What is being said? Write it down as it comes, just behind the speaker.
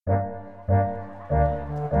Falar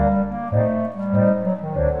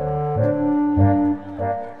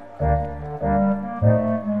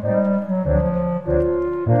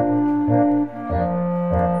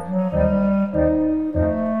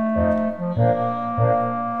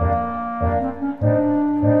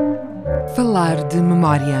de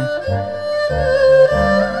memória.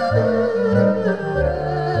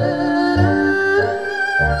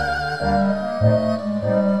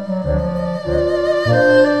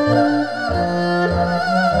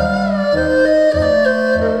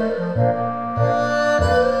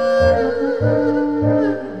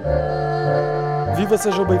 Viva,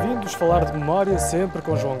 sejam bem-vindos, falar de memória sempre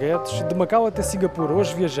com João Guedes. De Macau até Singapura,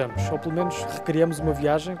 hoje viajamos, ou pelo menos recriamos uma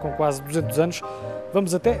viagem com quase 200 anos.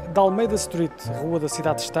 Vamos até da Almeida Street, rua da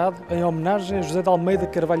Cidade-Estado, em homenagem a José de Almeida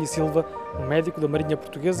Carvalho e Silva, um médico da Marinha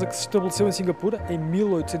Portuguesa que se estabeleceu em Singapura em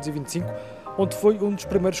 1825, onde foi um dos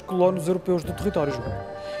primeiros colonos europeus do território, João.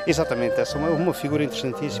 Exatamente, essa é uma figura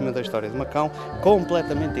interessantíssima da história de Macau,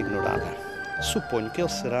 completamente ignorada. Suponho que ele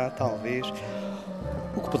será, talvez,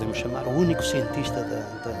 o que podemos chamar o único cientista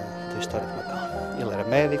da história de Macau. Ele era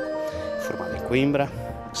médico, formado em Coimbra,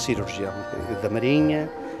 cirurgião da Marinha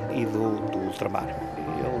e do ultramar.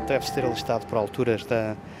 Ele deve-se ter alistado por alturas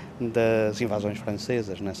das invasões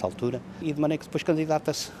francesas, nessa altura, e de maneira que depois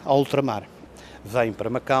candidata-se ao ultramar. Vem para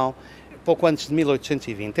Macau pouco antes de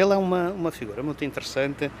 1820. Ele é uma figura muito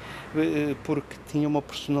interessante porque tinha uma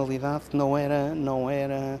personalidade que não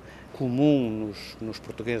era comum nos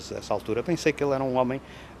portugueses dessa altura. Pensei que ele era um homem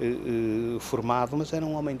formado, mas era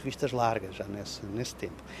um homem de vistas largas já nesse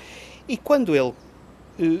tempo. E quando ele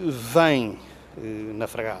vem na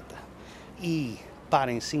fragata e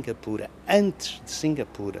para em Singapura, antes de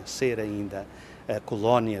Singapura ser ainda a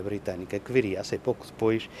colónia britânica, que viria a ser pouco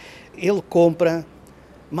depois, ele compra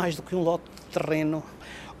mais do que um lote de terreno.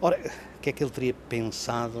 Ora, o que é que ele teria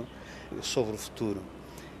pensado sobre o futuro?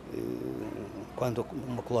 Quando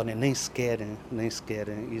uma colónia nem sequer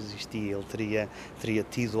existia, ele teria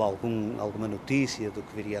tido alguma notícia do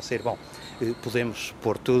que viria a ser. Bom, podemos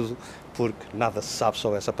pôr tudo, porque nada se sabe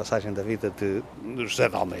sobre essa passagem da vida de José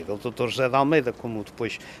de Almeida, o Dr. José de Almeida, como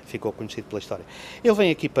depois ficou conhecido pela história. Ele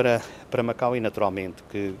vem aqui para Macau e, naturalmente,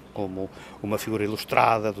 que como uma figura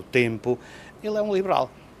ilustrada do tempo, ele é um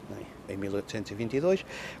liberal. Em 1822,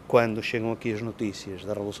 quando chegam aqui as notícias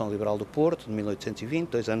da Revolução Liberal do Porto, de 1820,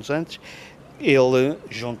 2 anos antes, ele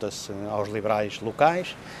junta-se aos liberais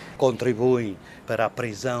locais, contribui para a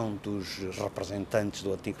prisão dos representantes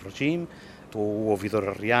do antigo regime, do ouvidor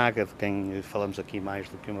Arriaga, de quem falamos aqui mais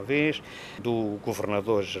do que uma vez, do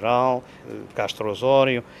governador-geral, Castro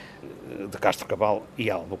Osório, de Castro Cabal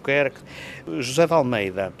e Albuquerque. José de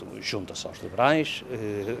Almeida junta-se aos liberais,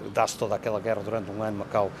 dá-se toda aquela guerra durante um ano.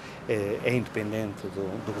 Macau é independente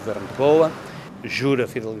do governo de Goa, jura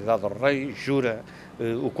fidelidade ao rei, jura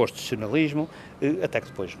o constitucionalismo, até que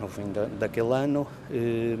depois, no fim daquele ano,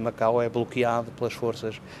 Macau é bloqueado pelas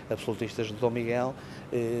forças absolutistas de Dom Miguel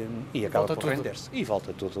e acaba por render-se. E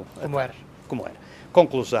volta tudo como era.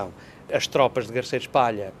 Conclusão: as tropas de Garcês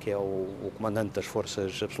Palha, que é o comandante das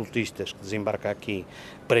forças absolutistas que desembarca aqui,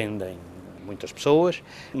 prendem muitas pessoas,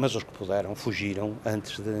 mas os que puderam fugiram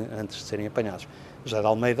antes de serem apanhados. José de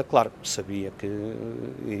Almeida, claro, sabia que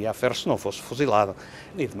iria a ferro se não fosse fuzilado,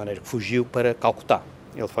 e de maneira que fugiu para Calcutá.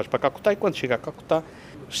 Ele foge para Calcutá e quando chega a Calcutá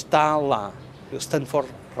está lá Stanford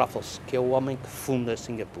Raffles, que é o homem que funda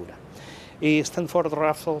Singapura. E Stanford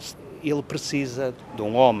Raffles, ele precisa de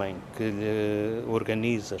um homem que lhe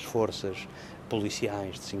organiza as forças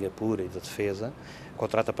policiais de Singapura e de defesa,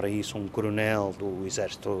 contrata para isso um coronel do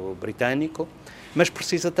exército britânico, mas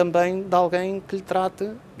precisa também de alguém que lhe trate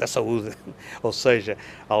da saúde, ou seja,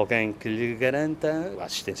 alguém que lhe garanta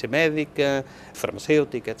assistência médica,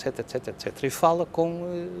 farmacêutica, etc, etc, etc. E fala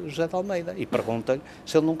com José de Almeida e pergunta-lhe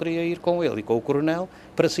se ele não queria ir com ele e com o coronel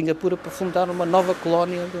para Singapura para fundar uma nova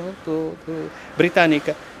colónia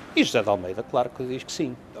britânica. E José de Almeida, claro que diz que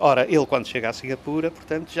sim. Ora, ele quando chega a Singapura,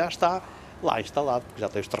 portanto, já está lá instalado, porque já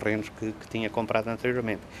tem os terrenos que tinha comprado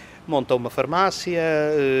anteriormente. Montou uma farmácia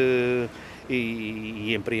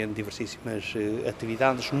e empreende diversíssimas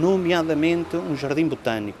atividades, nomeadamente um jardim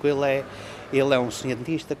botânico. Ele é um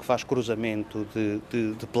cientista que faz cruzamento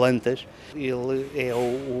de plantas. Ele é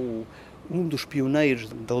um dos pioneiros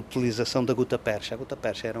da utilização da gutta-percha. A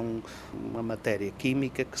gutta-percha era uma matéria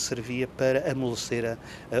química que servia para amolecer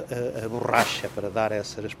a borracha, para dar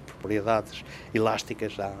essas propriedades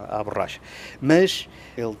elásticas à borracha. Mas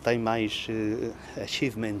ele tem mais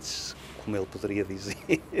achievements, como ele poderia dizer,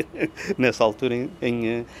 nessa altura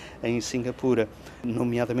em Singapura,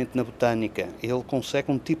 nomeadamente na botânica. Ele consegue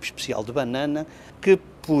um tipo especial de banana que,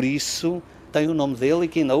 por isso, tem o nome dele e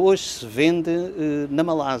que ainda hoje se vende na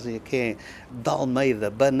Malásia, que é da Almeida,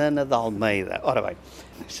 banana da Almeida. Ora bem,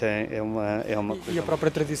 isso é uma coisa... E a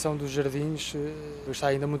própria tradição dos jardins está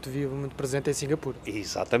ainda muito viva, muito presente em Singapura.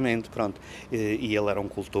 Exatamente, pronto. E ele era um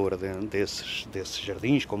cultor desses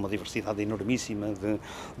jardins, com uma diversidade enormíssima.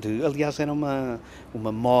 Aliás, era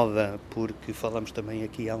uma moda, porque falamos também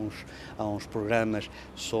aqui há uns programas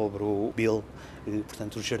sobre o Bill,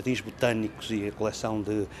 portanto, os jardins botânicos e a coleção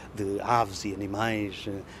de aves e animais,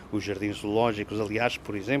 os jardins zoológicos. Aliás,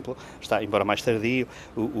 por exemplo, está, embora mais tardio,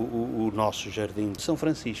 o nosso jardim de São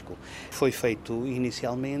Francisco foi feito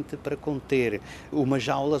inicialmente para conter umas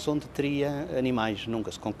jaulas onde teria animais.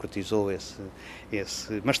 Nunca se concretizou esse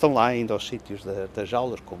mas estão lá ainda os sítios das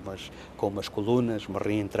jaulas, com umas colunas, umas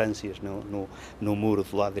reentrâncias no muro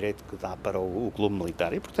do lado direito que dá para o Clube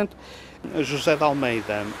Militar. E, portanto, José de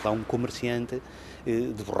Almeida é um comerciante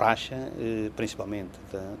de borracha, principalmente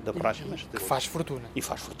da borracha. Que faz fortuna. E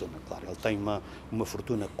faz fortuna, claro. Ele tem uma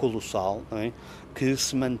fortuna colossal, não é? Que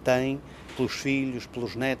se mantém pelos filhos,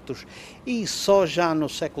 pelos netos, e só já no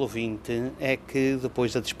século XX é que,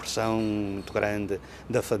 depois da dispersão muito grande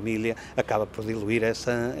da família, acaba por diluir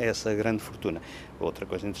essa grande fortuna. Outra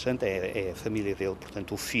coisa interessante é a família dele,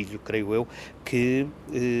 portanto, o filho, creio eu, que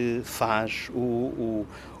faz o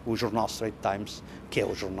jornal Straits Times, que é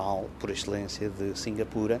o jornal por excelência de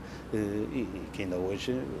Singapura, e que ainda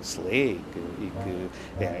hoje se lê e que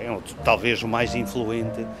é talvez o mais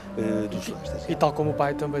influente dos jornais. E tal como o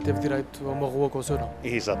pai também teve direito a uma rua com o seu nome.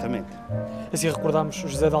 Exatamente. Assim recordamos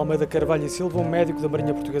José de Almeida Carvalho e Silva, um médico da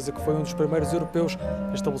Marinha Portuguesa que foi um dos primeiros europeus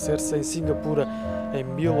a estabelecer-se em Singapura em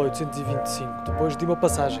 1825, depois de uma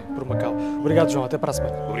passagem por Macau. Obrigado, João. Até para a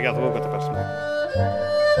semana. Obrigado, Hugo. Até para a semana.